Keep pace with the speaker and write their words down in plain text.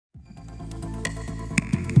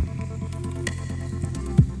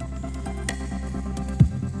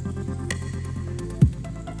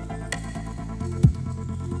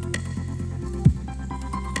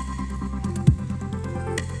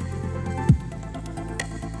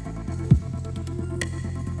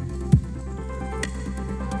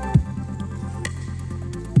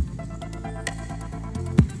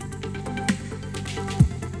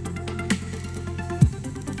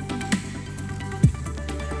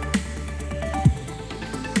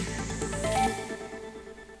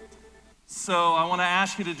so I want to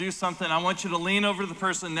ask you to do something. I want you to lean over to the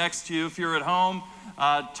person next to you. If you're at home,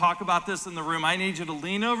 talk about this in the room. I need you to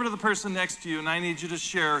lean over to the person next to you, and I need you to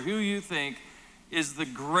share who you think is the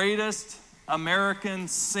greatest American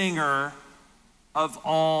singer of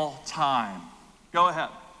all time. Go ahead.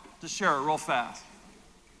 Just share it real fast.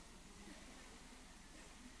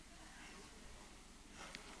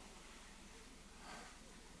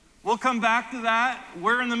 We'll come back to that.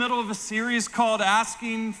 We're in the middle of a series called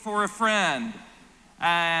Asking for a Friend.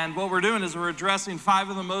 And what we're doing is we're addressing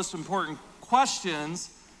 5 of the most important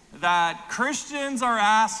questions that Christians are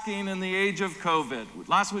asking in the age of COVID.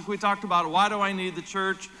 Last week we talked about why do I need the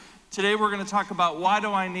church? Today we're going to talk about why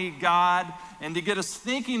do I need God? And to get us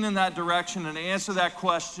thinking in that direction and answer that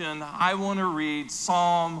question, I want to read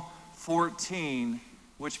Psalm 14,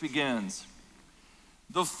 which begins,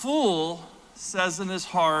 "The fool says in his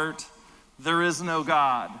heart, there is no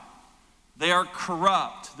God. They are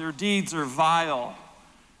corrupt, their deeds are vile.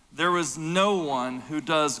 There is no one who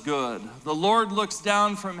does good. The Lord looks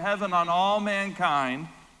down from heaven on all mankind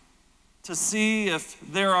to see if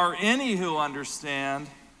there are any who understand,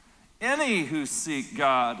 any who seek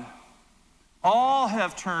God. All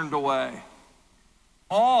have turned away.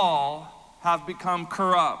 All have become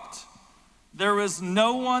corrupt. There is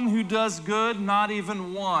no one who does good, not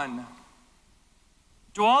even one.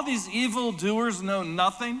 Do all these evildoers know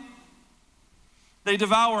nothing? They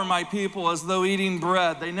devour my people as though eating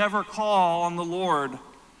bread. They never call on the Lord,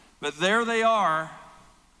 but there they are,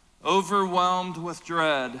 overwhelmed with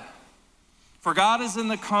dread. For God is in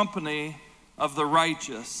the company of the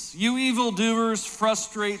righteous. You evildoers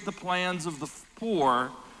frustrate the plans of the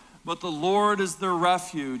poor, but the Lord is their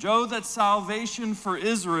refuge. Oh, that salvation for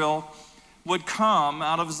Israel would come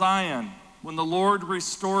out of Zion when the Lord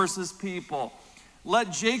restores his people.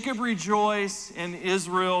 Let Jacob rejoice and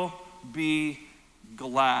Israel be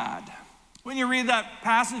glad." When you read that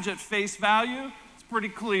passage at face value, it's pretty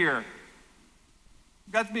clear.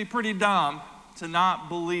 You've got to be pretty dumb to not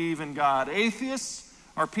believe in God. Atheists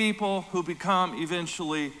are people who become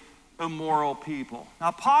eventually immoral people.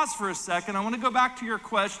 Now pause for a second. I want to go back to your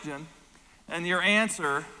question and your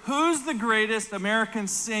answer. Who's the greatest American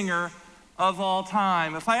singer of all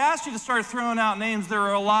time? If I asked you to start throwing out names, there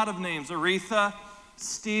are a lot of names. Aretha,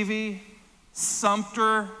 Stevie,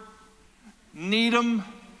 Sumter, Needham,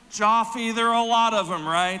 Jaffe, there are a lot of them,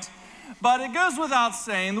 right? But it goes without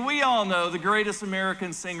saying that we all know the greatest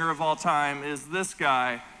American singer of all time is this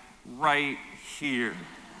guy right here.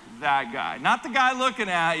 That guy. Not the guy looking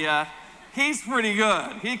at you. He's pretty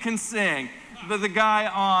good. He can sing. But the guy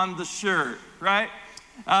on the shirt, right?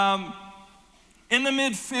 In the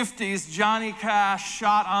mid-50s, Johnny Cash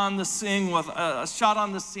shot on the scene with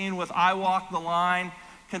I Walk the Line,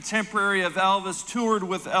 contemporary of Elvis, toured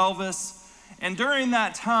with Elvis. And during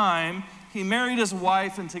that time, he married his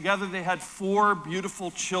wife, and together they had 4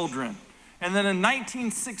 beautiful children. And then in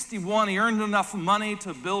 1961, he earned enough money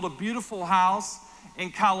to build a beautiful house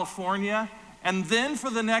in California. And then for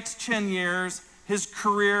the next 10 years, his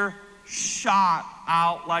career shot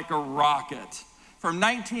out like a rocket. From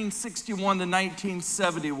 1961 to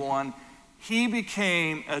 1971, he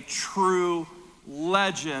became a true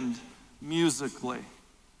legend musically.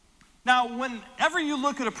 Now, whenever you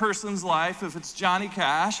look at a person's life, if it's Johnny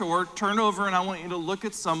Cash, or turn over and I want you to look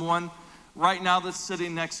at someone right now that's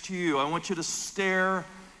sitting next to you, I want you to stare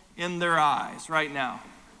in their eyes right now.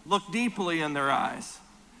 Look deeply in their eyes.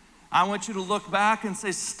 I want you to look back and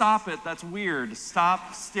say, stop it, that's weird.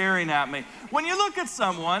 Stop staring at me. When you look at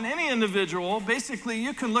someone, any individual, basically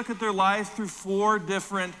you can look at their life through 4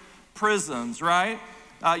 different prisms, right?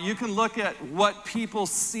 You can look at what people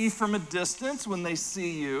see from a distance when they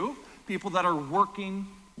see you, people that are working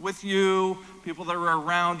with you, people that are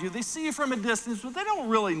around you. They see you from a distance, but they don't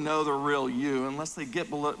really know the real you unless they get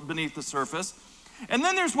beneath the surface. And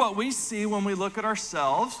then there's what we see when we look at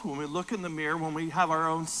ourselves, when we look in the mirror, when we have our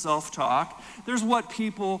own self-talk. There's what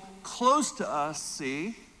people close to us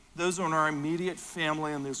see. Those are in our immediate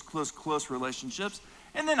family and those close relationships.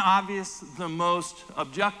 And then obvious, the most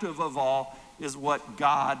objective of all is what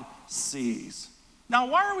God sees. Now,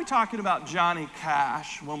 why are we talking about Johnny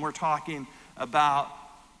Cash when we're talking about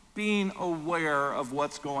being aware of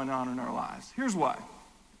what's going on in our lives? Here's why.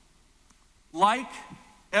 Like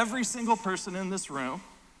every single person in this room,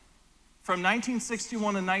 from 1961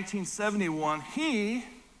 to 1971, he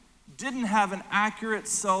didn't have an accurate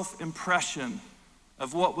self-impression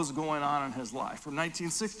of what was going on in his life. From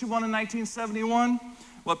 1961 to 1971,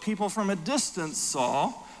 what people from a distance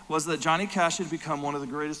saw was that Johnny Cash had become one of the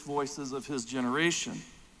greatest voices of his generation.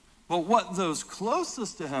 But what those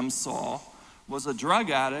closest to him saw was a drug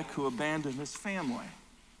addict who abandoned his family.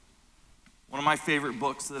 One of my favorite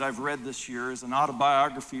books that I've read this year is an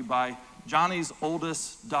autobiography by Johnny's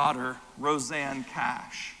oldest daughter, Roseanne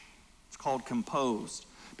Cash. It's called Composed.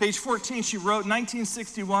 Page 14, she wrote,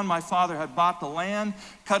 1961, my father had bought the land,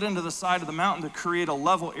 cut into the side of the mountain to create a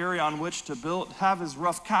level area on which to have his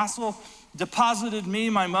rough castle, deposited me,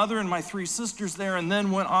 my mother, and my 3 sisters there, and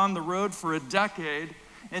then went on the road for a decade.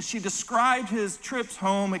 And she described his trips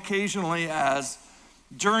home occasionally as,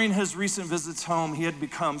 during his recent visits home, he had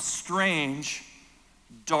become strange,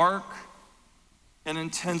 dark, and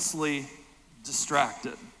intensely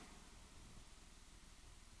distracted.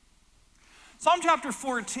 Psalm chapter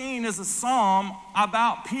 14 is a psalm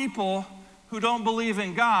about people who don't believe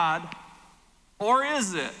in God, or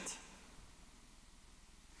is it?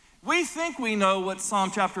 We think we know what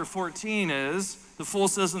Psalm chapter 14 is. The fool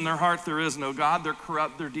says in their heart, there is no God. They're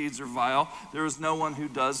corrupt, their deeds are vile. There is no one who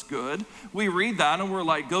does good. We read that and we're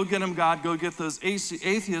like, go get them, God, go get those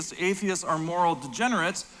atheists. Atheists are moral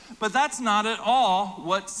degenerates. But that's not at all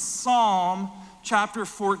what Psalm chapter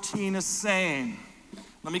 14 is saying.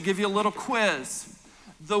 Let me give you a little quiz.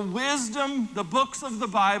 The books of the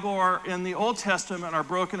Bible are in the Old Testament are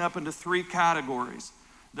broken up into 3 categories.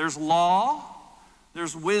 There's law,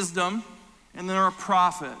 there's wisdom, and there are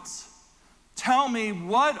prophets. Tell me,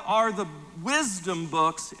 what are the wisdom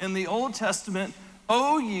books in the Old Testament?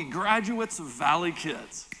 Oh, ye graduates of Valley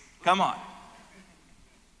Kids. Come on.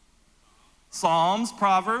 Psalms,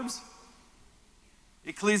 Proverbs,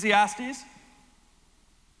 Ecclesiastes,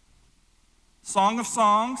 Song of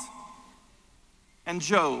Songs, and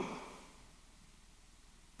Job.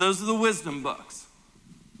 Those are the wisdom books.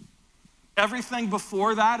 Everything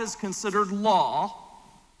before that is considered law,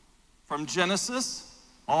 from Genesis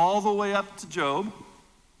all the way up to Job.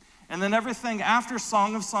 And then everything after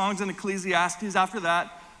Song of Songs and Ecclesiastes, after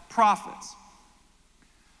that, prophets.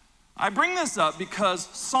 I bring this up because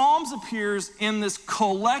Psalms appears in this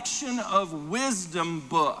collection of wisdom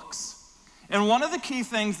books. And one of the key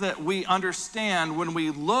things that we understand when we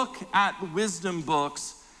look at wisdom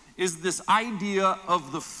books is this idea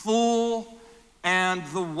of the fool and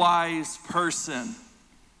the wise person.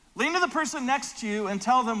 Lean to the person next to you and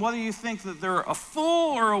tell them whether you think that they're a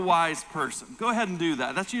fool or a wise person. Go ahead and do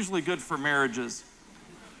that. That's usually good for marriages.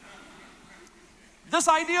 This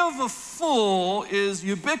idea of a fool is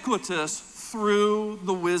ubiquitous through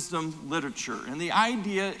the wisdom literature. And the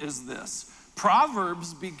idea is this.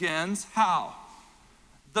 Proverbs begins how?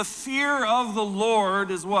 The fear of the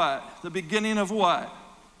Lord is what? The beginning of what?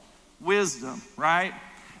 Wisdom, right?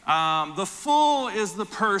 The fool is the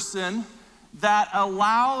person that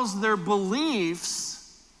allows their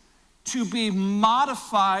beliefs to be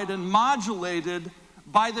modified and modulated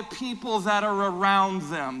by the people that are around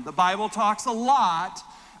them. The Bible talks a lot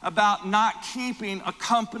about not keeping a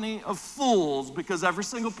company of fools, because every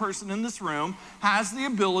single person in this room has the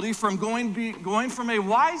ability from going from a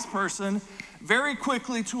wise person very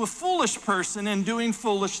quickly to a foolish person and doing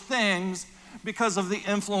foolish things because of the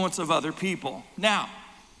influence of other people. Now,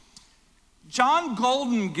 John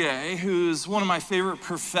Goldengay, who's one of my favorite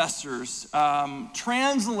professors,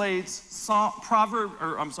 translates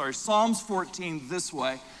Psalms 14 this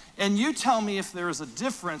way. And you tell me if there is a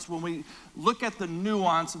difference when we look at the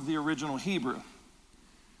nuance of the original Hebrew.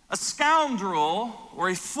 A scoundrel or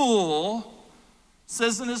a fool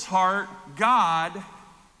says in his heart, God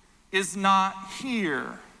is not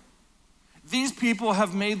here. These people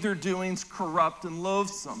have made their doings corrupt and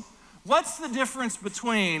loathsome. What's the difference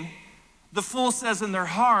between the fool says in their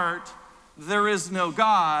heart, there is no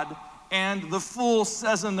God, and the fool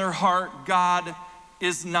says in their heart, God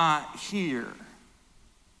is not here?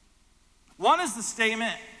 One is the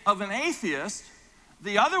statement of an atheist.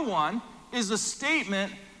 The other one is a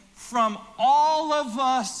statement from all of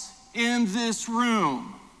us in this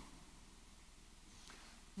room.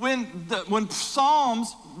 When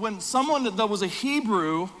someone that was a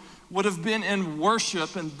Hebrew would have been in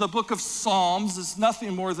worship, and the book of Psalms is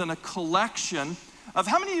nothing more than a collection of,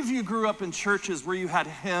 how many of you grew up in churches where you had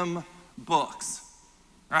hymn books,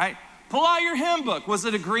 right? Pull out your hymn book. Was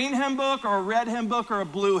it a green hymn book or a red hymn book or a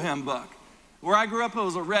blue hymn book? Where I grew up, it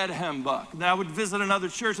was a red hymn book. Then I would visit another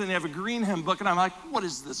church and they have a green hymn book, and I'm like, what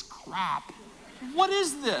is this crap? What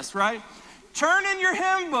is this, right? Turn in your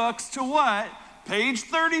hymn books to what? Page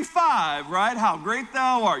 35, right? How great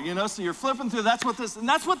thou art, so you're flipping through, that's what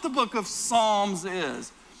the book of Psalms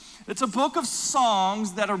is. It's a book of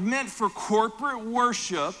songs that are meant for corporate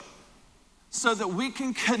worship so that we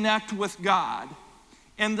can connect with God.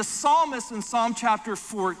 And the psalmist in Psalm chapter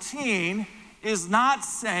 14 is not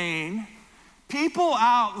saying, people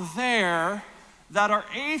out there that are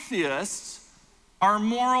atheists are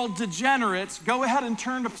moral degenerates. Go ahead and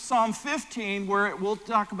turn to Psalm 15 where it will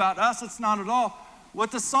talk about us. It's not at all.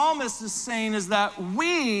 What the psalmist is saying is that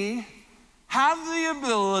we have the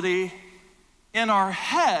ability in our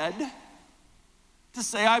head to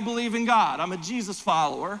say, I believe in God, I'm a Jesus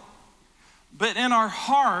follower. But in our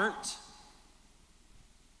heart,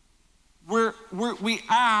 we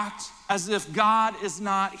act as if God is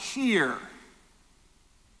not here.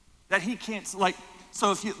 That he can't,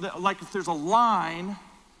 so if there's a line,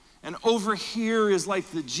 and over here is like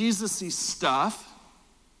the Jesus-y stuff.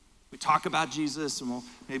 We talk about Jesus, and we'll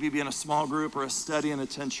maybe be in a small group or a study and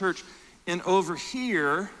attend church. And over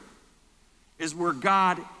here is where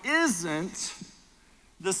God isn't.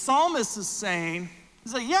 The psalmist is saying,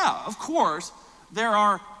 he's like, yeah, of course, there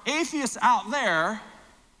are atheists out there,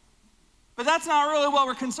 but that's not really what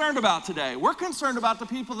we're concerned about today. We're concerned about the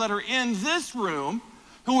people that are in this room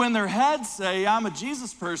who in their heads say, I'm a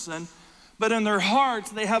Jesus person, but in their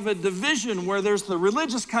hearts they have a division where there's the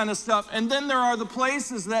religious kind of stuff, and then there are the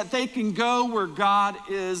places that they can go where God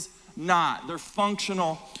is not. They're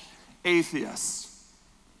functional atheists.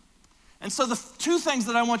 And so the two things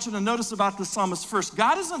that I want you to notice about the psalmist first,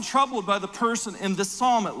 God isn't troubled by the person, in this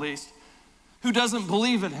psalm at least, who doesn't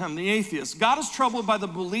believe in him, the atheist. God is troubled by the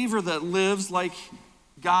believer that lives like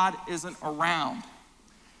God isn't around.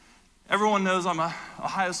 Everyone knows I'm an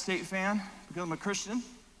Ohio State fan because I'm a Christian.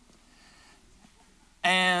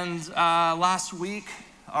 And last week,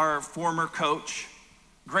 our former coach,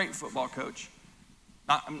 great football coach,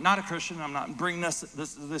 I'm not a Christian, I'm not bringing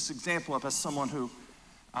this example up as someone who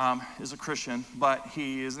is a Christian, but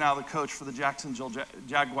he is now the coach for the Jacksonville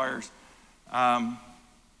Jaguars. The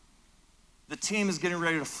team is getting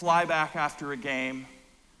ready to fly back after a game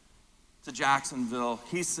to Jacksonville.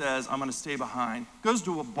 He says, I'm going to stay behind. Goes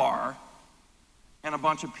to a bar, and a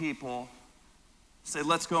bunch of people say,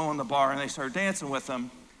 let's go in the bar, and they start dancing with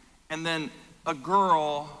him. And then a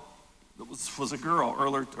girl, that was a girl,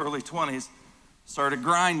 early 20s, started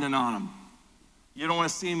grinding on him. You don't want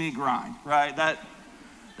to see me grind, right?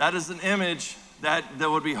 That is an image that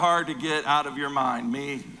would be hard to get out of your mind,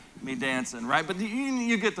 me dancing, right? But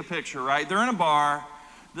you get the picture, right? They're in a bar.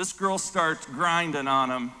 This girl starts grinding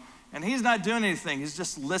on him, and he's not doing anything. He's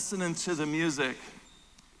just listening to the music.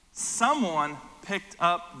 Someone picked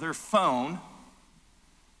up their phone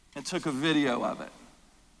and took a video of it.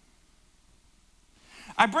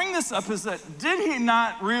 I bring this up is that, did he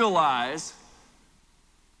not realize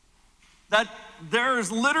that there is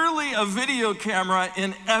literally a video camera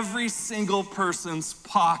in every single person's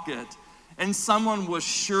pocket, and someone was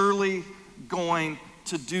surely going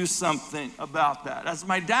to do something about that? As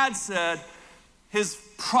my dad said, his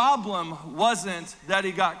problem wasn't that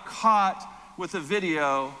he got caught with a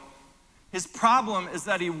video. His problem is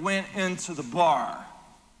that he went into the bar.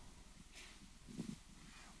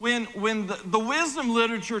 When the wisdom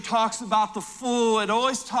literature talks about the fool, it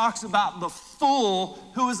always talks about the fool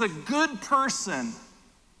who is a good person.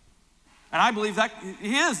 And I believe that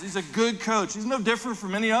he is. He's a good coach. He's no different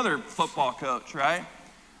from any other football coach, right?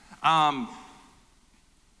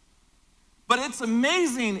 But it's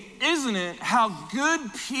amazing, isn't it, how good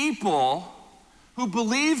people who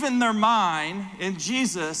believe in their mind in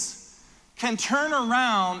Jesus can turn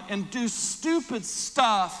around and do stupid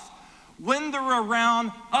stuff when they're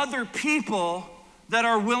around other people that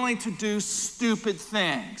are willing to do stupid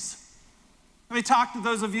things. Let me talk to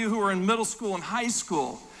those of you who are in middle school and high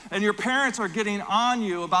school, and your parents are getting on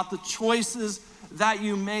you about the choices that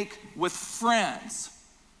you make with friends,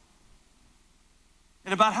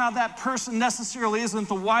 and about how that person necessarily isn't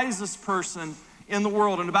the wisest person in the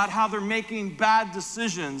world, and about how they're making bad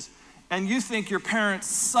decisions. And you think your parents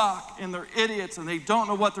suck and they're idiots and they don't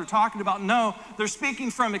know what they're talking about. No, they're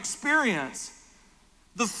speaking from experience.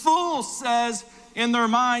 The fool says in their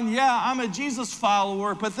mind, yeah, I'm a Jesus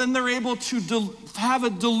follower, but then they're able to have a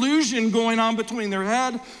delusion going on between their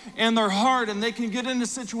head and their heart, and they can get into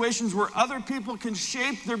situations where other people can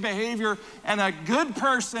shape their behavior, and a good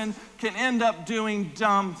person can end up doing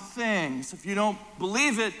dumb things. If you don't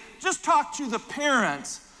believe it, just talk to the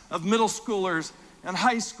parents of middle schoolers and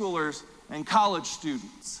high schoolers and college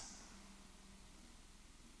students.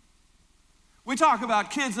 We talk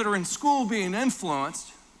about kids that are in school being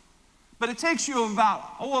influenced, but it takes you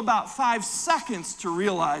about 5 seconds to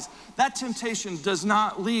realize that temptation does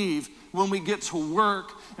not leave when we get to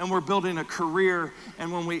work and we're building a career,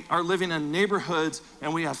 and when we are living in neighborhoods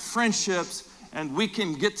and we have friendships and we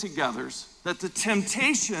can get-togethers. That the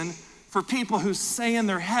temptation for people who say in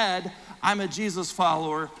their head, I'm a Jesus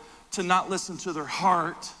follower, to not listen to their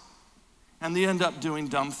heart, and they end up doing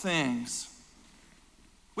dumb things.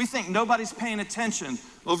 We think nobody's paying attention.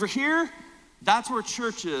 Over here, That's where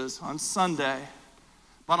church is on Sunday.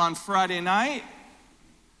 But on Friday night,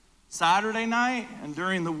 Saturday night, and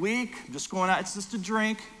during the week, just going out, it's just a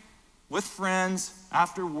drink with friends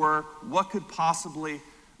after work. What could possibly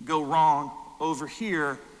go wrong over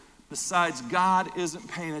here besides God isn't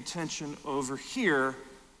paying attention over here?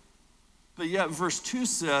 But yet verse 2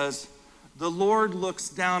 says, the Lord looks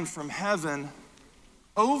down from heaven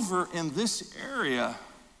over in this area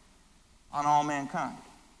on all mankind.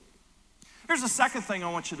 Here's the second thing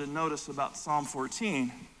I want you to notice about Psalm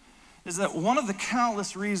 14, is that one of the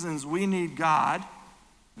countless reasons we need God,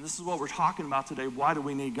 and this is what we're talking about today, why do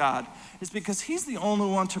we need God, is because he's the only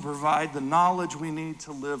one to provide the knowledge we need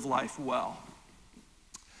to live life well.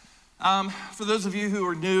 For those of you who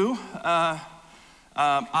are new,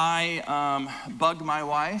 I bugged my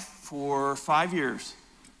wife for 5 years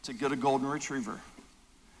to get a golden retriever.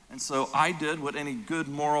 And so I did what any good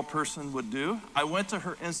moral person would do. I went to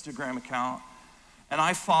her Instagram account and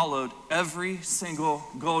I followed every single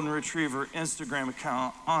golden retriever Instagram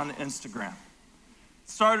account on Instagram.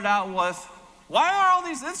 Started out with, why are all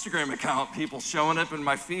these Instagram account people showing up in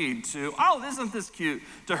my feed, to, oh, isn't this cute,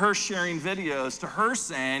 to her sharing videos, to her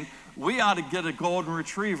saying, we ought to get a golden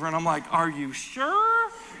retriever. And I'm like, are you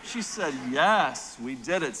sure? She said, yes, we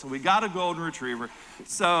did it. So we got a golden retriever.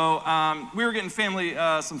 So we were getting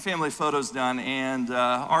some family photos done, and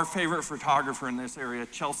our favorite photographer in this area,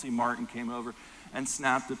 Chelsea Martin, came over and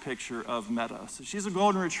snapped a picture of Meadow. So she's a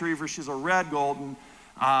golden retriever. She's a red golden,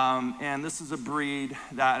 and this is a breed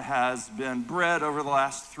that has been bred over the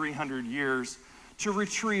last 300 years to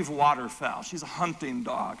retrieve waterfowl. She's a hunting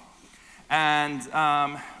dog. And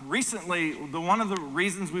recently, one of the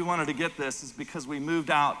reasons we wanted to get this is because we moved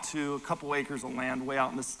out to a couple acres of land way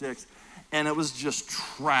out in the sticks, and it was just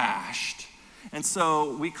trashed. And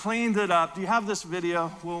so we cleaned it up. Do you have this video?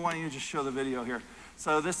 Well, why don't you just show the video here?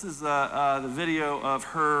 So this is the video of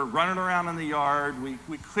her running around in the yard.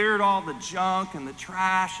 We cleared all the junk and the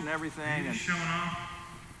trash and everything. And showing off.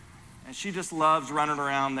 And she just loves running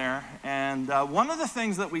around there. And one of the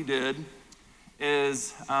things that we did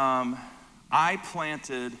is I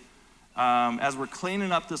planted, as we're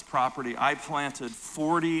cleaning up this property, I planted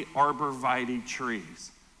 40 arborvitae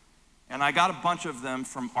trees. And I got a bunch of them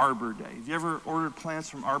from Arbor Day. Have you ever ordered plants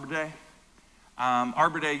from Arbor Day?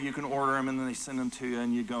 Arbor Day, you can order them and then they send them to you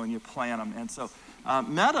and you go and you plant them. And so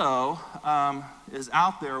Meadow is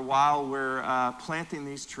out there while we're planting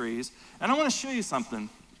these trees. And I want to show you something.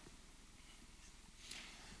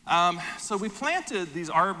 So we planted these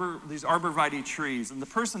arborvitae trees, and the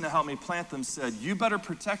person that helped me plant them said, you better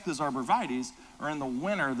protect those arborvitaes, or in the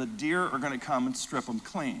winter, the deer are going to come and strip them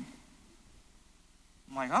clean.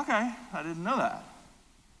 I'm like, okay, I didn't know that.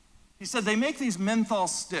 He said, they make these menthol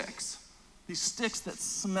sticks, these sticks that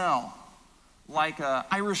smell like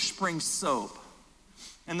Irish Spring soap.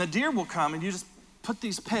 And the deer will come, and you just put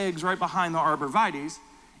these pegs right behind the arborvitaes,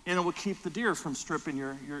 and it will keep the deer from stripping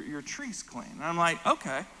your trees clean. And I'm like,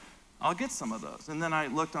 okay, I'll get some of those. And then I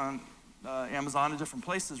looked on Amazon and different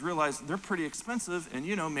places, realized they're pretty expensive, and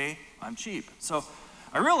you know me, I'm cheap. So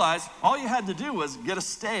I realized all you had to do was get a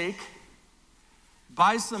stake,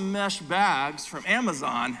 buy some mesh bags from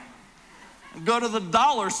Amazon, and go to the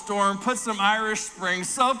dollar store and put some Irish Spring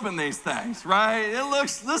soap in these things, right?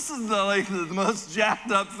 This is the most jacked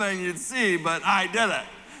up thing you'd see, but I did it.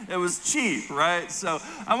 It was cheap, right? So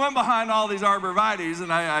I went behind all these arborvitaes,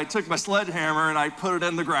 and I took my sledgehammer and I put it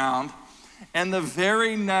in the ground. And the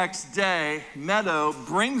very next day, Meadow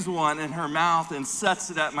brings one in her mouth and sets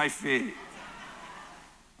it at my feet.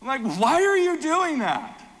 I'm like, why are you doing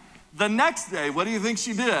that? The next day, what do you think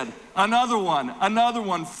she did? Another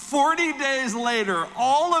one. 40 days later,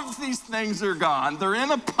 all of these things are gone. They're in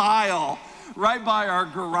a pile right by our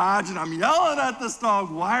garage, and I'm yelling at this dog,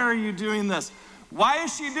 why are you doing this? Why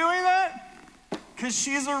is she doing that? Because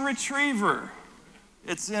she's a retriever.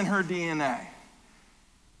 It's in her DNA.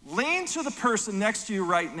 Lean to the person next to you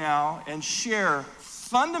right now and share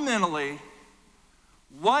fundamentally,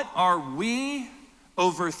 what are we,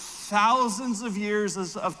 over thousands of years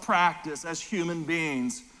of practice as human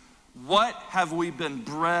beings, what have we been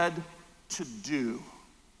bred to do?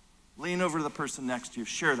 Lean over to the person next to you.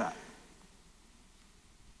 Share that.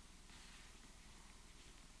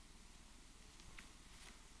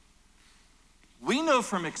 We know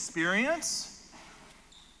from experience,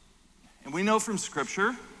 and we know from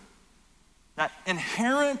Scripture, that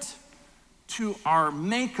inherent to our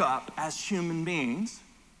makeup as human beings,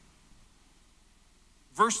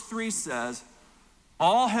 verse 3 says,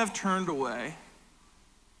 all have turned away,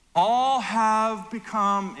 all have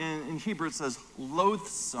become, in Hebrew it says,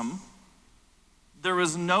 loathsome. There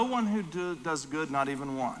is no one who does good, not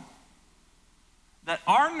even one. that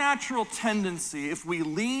our natural tendency, if we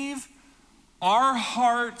leave our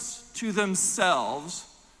hearts to themselves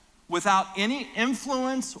without any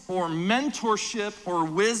influence or mentorship or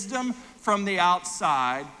wisdom from the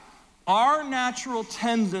outside, our natural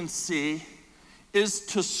tendency is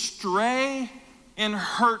to stray and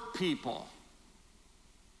hurt people.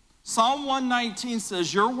 Psalm 119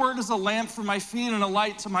 says, your word is a lamp for my feet and a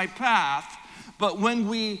light to my path. But when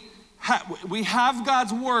we have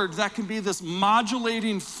God's word, that can be this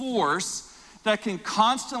modulating force that can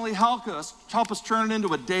constantly help us turn it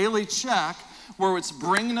into a daily check where it's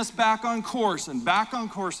bringing us back on course and back on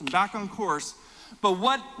course and back on course. But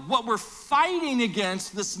what we're fighting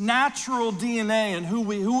against, this natural DNA and who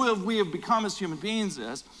we have become as human beings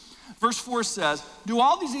is, verse 4 says, do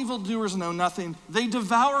all these evildoers know nothing? They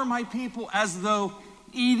devour my people as though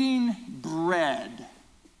eating bread.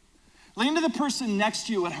 Lean to the person next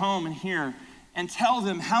to you at home and here and tell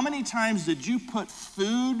them, how many times did you put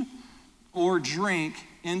food or drink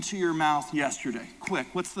into your mouth yesterday? Quick,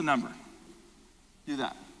 what's the number? Do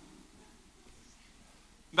that.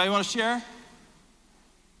 Anybody want to share?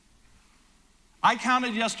 I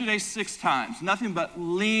counted yesterday 6 times. Nothing but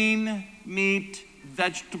lean meat,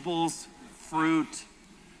 vegetables, fruit,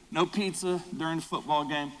 no pizza during the football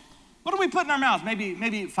game. What do we put in our mouth?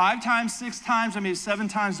 Maybe 5 times, 6 times, or maybe 7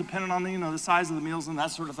 times, depending on the size of the meals and that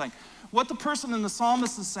sort of thing. What the person in the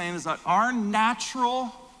psalmist is saying is that our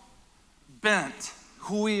natural bent,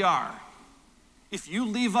 who we are, if you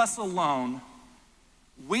leave us alone,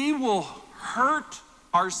 we will hurt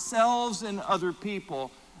ourselves and other people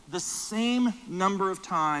the same number of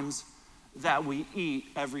times that we eat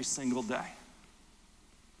every single day.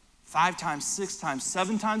 5 times, 6 times,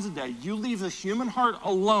 7 times a day. You leave the human heart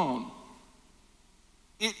alone,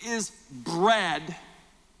 it is bred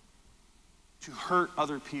to hurt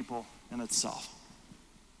other people in itself.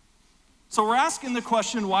 So we're asking the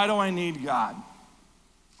question, why do I need God?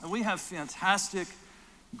 And we have fantastic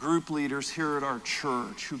group leaders here at our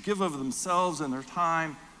church who give of themselves and their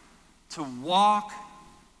time to walk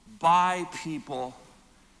by people,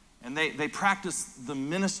 and they practice the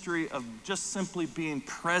ministry of just simply being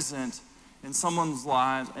present in someone's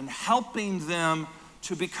lives and helping them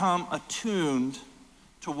to become attuned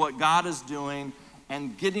to what God is doing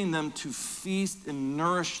and getting them to feast and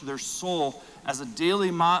nourish their soul as a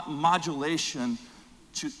daily modulation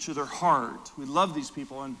to their heart. We love these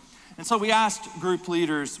people. And so we asked group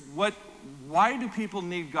leaders, why do people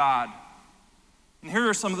need God? And here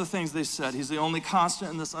are some of the things they said. He's the only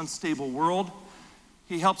constant in this unstable world.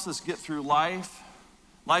 He helps us get through life.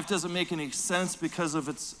 Life doesn't make any sense because of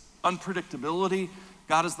its unpredictability.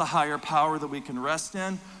 God is the higher power that we can rest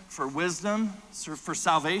in. For wisdom, for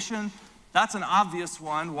salvation, that's an obvious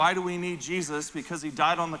one. Why do we need Jesus? Because he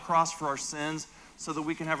died on the cross for our sins so that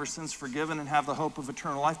we can have our sins forgiven and have the hope of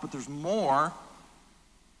eternal life. But there's more.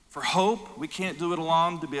 For hope, we can't do it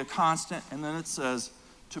alone, to be a constant. And then it says,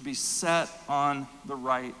 to be set on the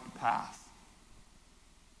right path.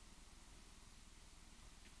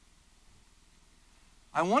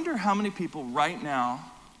 I wonder how many people right now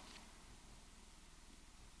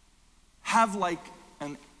have like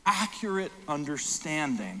an accurate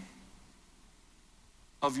understanding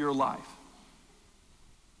of your life.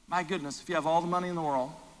 My goodness, if you have all the money in the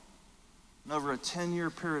world, and over a 10-year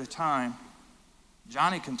period of time,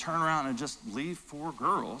 Johnny can turn around and just leave 4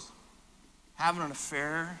 girls, having an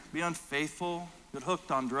affair, be unfaithful, get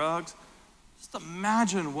hooked on drugs. Just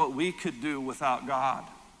imagine what we could do without God.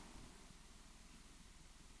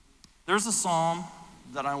 There's a psalm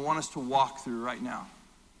that I want us to walk through right now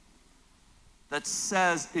that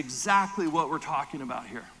says exactly what we're talking about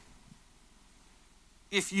here.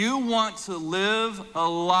 If you want to live a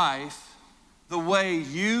life the way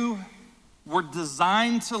you were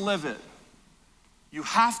designed to live it, you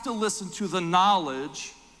have to listen to the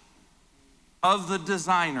knowledge of the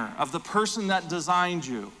designer, of the person that designed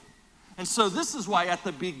you. And so this is why at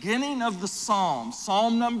the beginning of the psalm,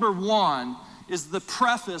 Psalm number 1, is the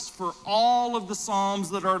preface for all of the psalms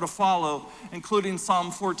that are to follow, including Psalm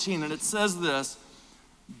 14. And it says this,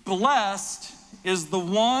 blessed is the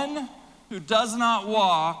one who does not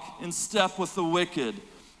walk in step with the wicked,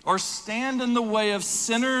 or stand in the way of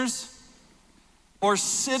sinners, or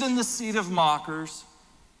sit in the seat of mockers,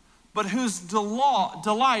 but whose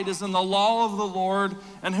delight is in the law of the Lord,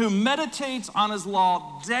 and who meditates on his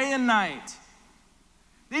law day and night.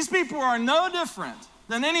 These people are no different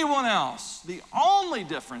than anyone else. The only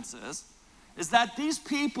difference is that these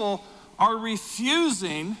people are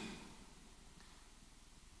refusing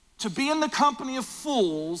to be in the company of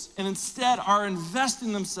fools and instead are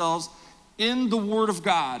investing themselves in the Word of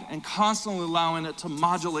God and constantly allowing it to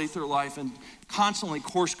modulate their life and constantly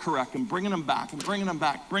course correct and bringing them back and bringing them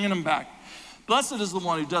back, bringing them back. Blessed is the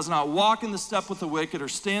one who does not walk in the step with the wicked or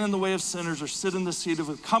stand in the way of sinners or sit in the seat of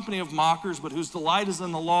a company of mockers, but whose delight is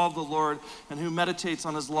in the law of the Lord and who meditates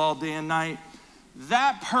on his law day and night.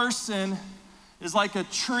 That person is like a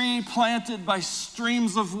tree planted by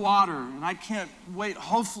streams of water. And I can't wait,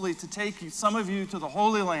 hopefully, to take you, some of you, to the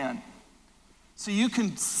Holy Land so you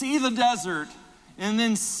can see the desert and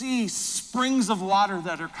then see springs of water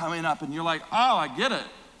that are coming up. And you're like, oh, I get it.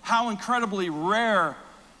 How incredibly rare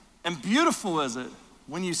and beautiful is it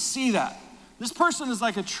when you see that? This person is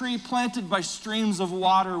like a tree planted by streams of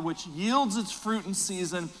water, which yields its fruit in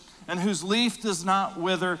season and whose leaf does not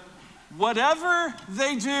wither. Whatever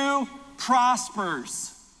they do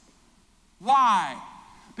prospers. Why?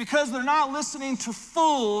 Because they're not listening to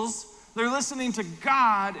fools, they're listening to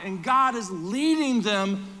God, and God is leading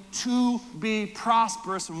them to be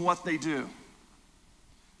prosperous in what they do.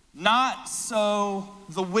 Not so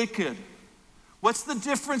the wicked. What's the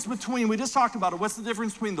difference between, we just talked about it, what's the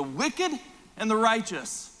difference between the wicked and the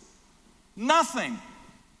righteous? Nothing.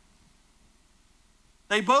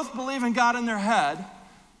 They both believe in God in their head,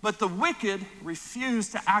 but the wicked refuse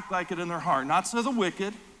to act like it in their heart. Not so the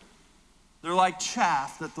wicked. They're like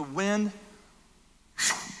chaff that the wind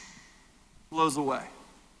blows away.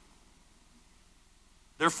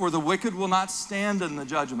 Therefore, the wicked will not stand in the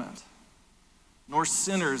judgment, nor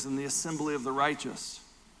sinners in the assembly of the righteous.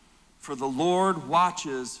 For the Lord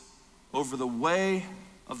watches over the way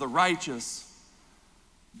of the righteous,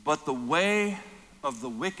 but the way of the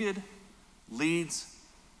wicked leads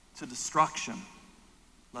to destruction.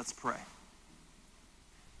 Let's pray.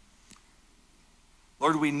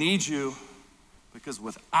 Lord, we need you because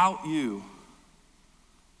without you,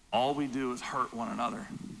 all we do is hurt one another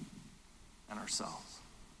and ourselves.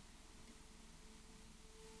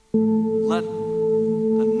 Let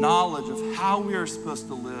the knowledge of how we are supposed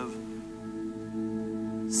to live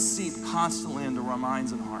seep constantly into our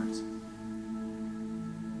minds and hearts.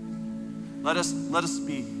 Let us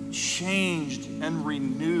be changed and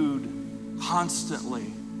renewed constantly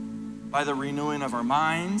by the renewing of our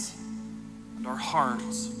minds and our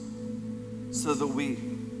hearts, so that we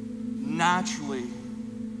naturally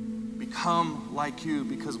become like you,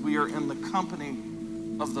 because we are in the company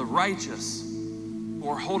of the righteous who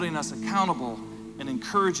are holding us accountable and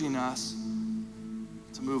encouraging us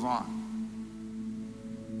to move on.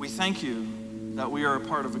 We thank you that we are a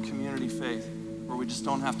part of a community faith where we just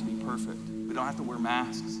don't have to be perfect. We don't have to wear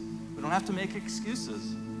masks. We don't have to make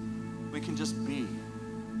excuses. We can just be.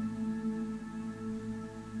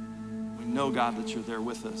 We know, God, that you're there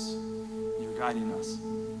with us. You're guiding us,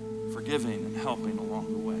 forgiving and helping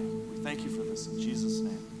along the way. We thank you for this in Jesus'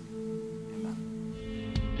 name.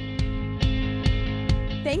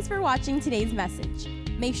 Amen. Thanks for watching today's message.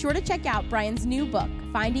 Make sure to check out Brian's new book,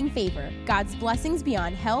 Finding Favor, God's Blessings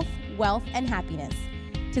Beyond Health, Wealth, and Happiness.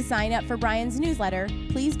 To sign up for Brian's newsletter,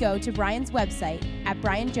 please go to Brian's website at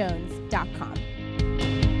brianjones.com.